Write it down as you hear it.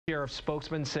Sheriff's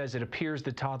spokesman says it appears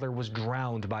the toddler was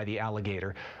drowned by the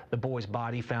alligator. The boy's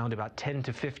body found about 10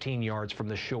 to 15 yards from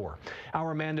the shore.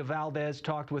 Our Amanda Valdez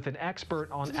talked with an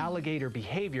expert on alligator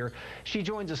behavior. She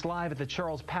joins us live at the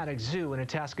Charles Paddock Zoo in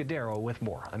Atascadero with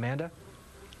more. Amanda?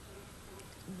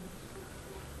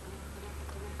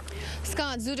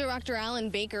 Scott, Zoo Director Alan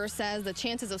Baker says the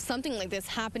chances of something like this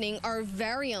happening are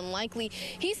very unlikely.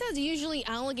 He says usually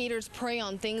alligators prey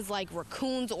on things like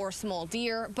raccoons or small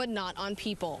deer, but not on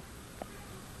people.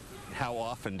 How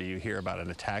often do you hear about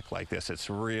an attack like this? It's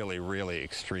really, really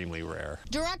extremely rare.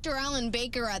 Director Alan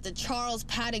Baker at the Charles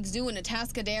Paddock Zoo in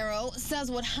Atascadero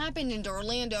says what happened in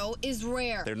Orlando is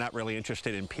rare. They're not really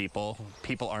interested in people.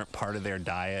 People aren't part of their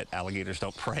diet. Alligators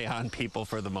don't prey on people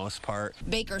for the most part.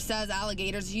 Baker says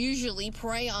alligators usually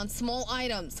prey on small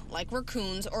items like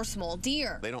raccoons or small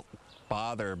deer. They don't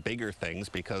bother bigger things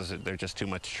because they're just too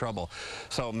much trouble.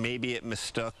 So maybe it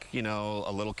mistook,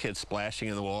 a little kid splashing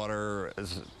in the water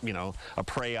as, a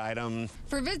prey item.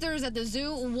 For visitors at the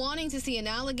zoo wanting to see an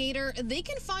alligator, they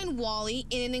can find Wally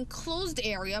in an enclosed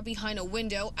area behind a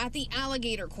window at the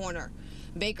alligator corner.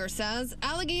 Baker says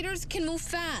alligators can move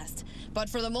fast, but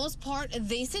for the most part,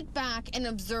 they sit back and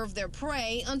observe their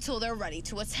prey until they're ready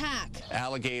to attack.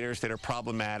 Alligators that are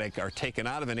problematic are taken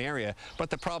out of an area, but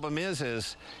the problem is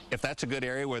if that's a good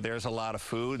area where there's a lot of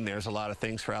food and there's a lot of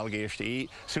things for alligators to eat,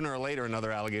 sooner or later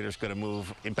another alligator is going to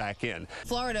move back in.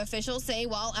 Florida officials say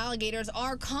while alligators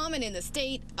are common in the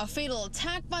state, a fatal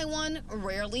attack by one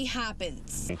rarely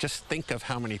happens. Just think of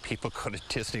how many people go to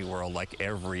Disney World like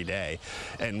every day.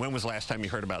 And when was the last time you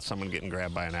heard about someone getting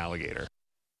grabbed by an alligator?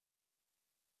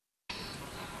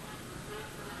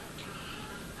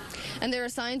 And there are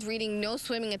signs reading no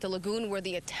swimming at the lagoon where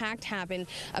the attack happened.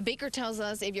 Baker tells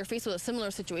us if you're faced with a similar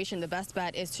situation, the best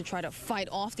bet is to try to fight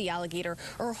off the alligator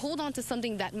or hold on to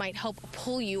something that might help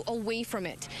pull you away from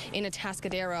it. In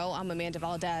Atascadero, I'm Amanda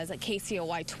Valdez at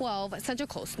KCOY 12 Central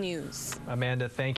Coast News. Amanda, thank you.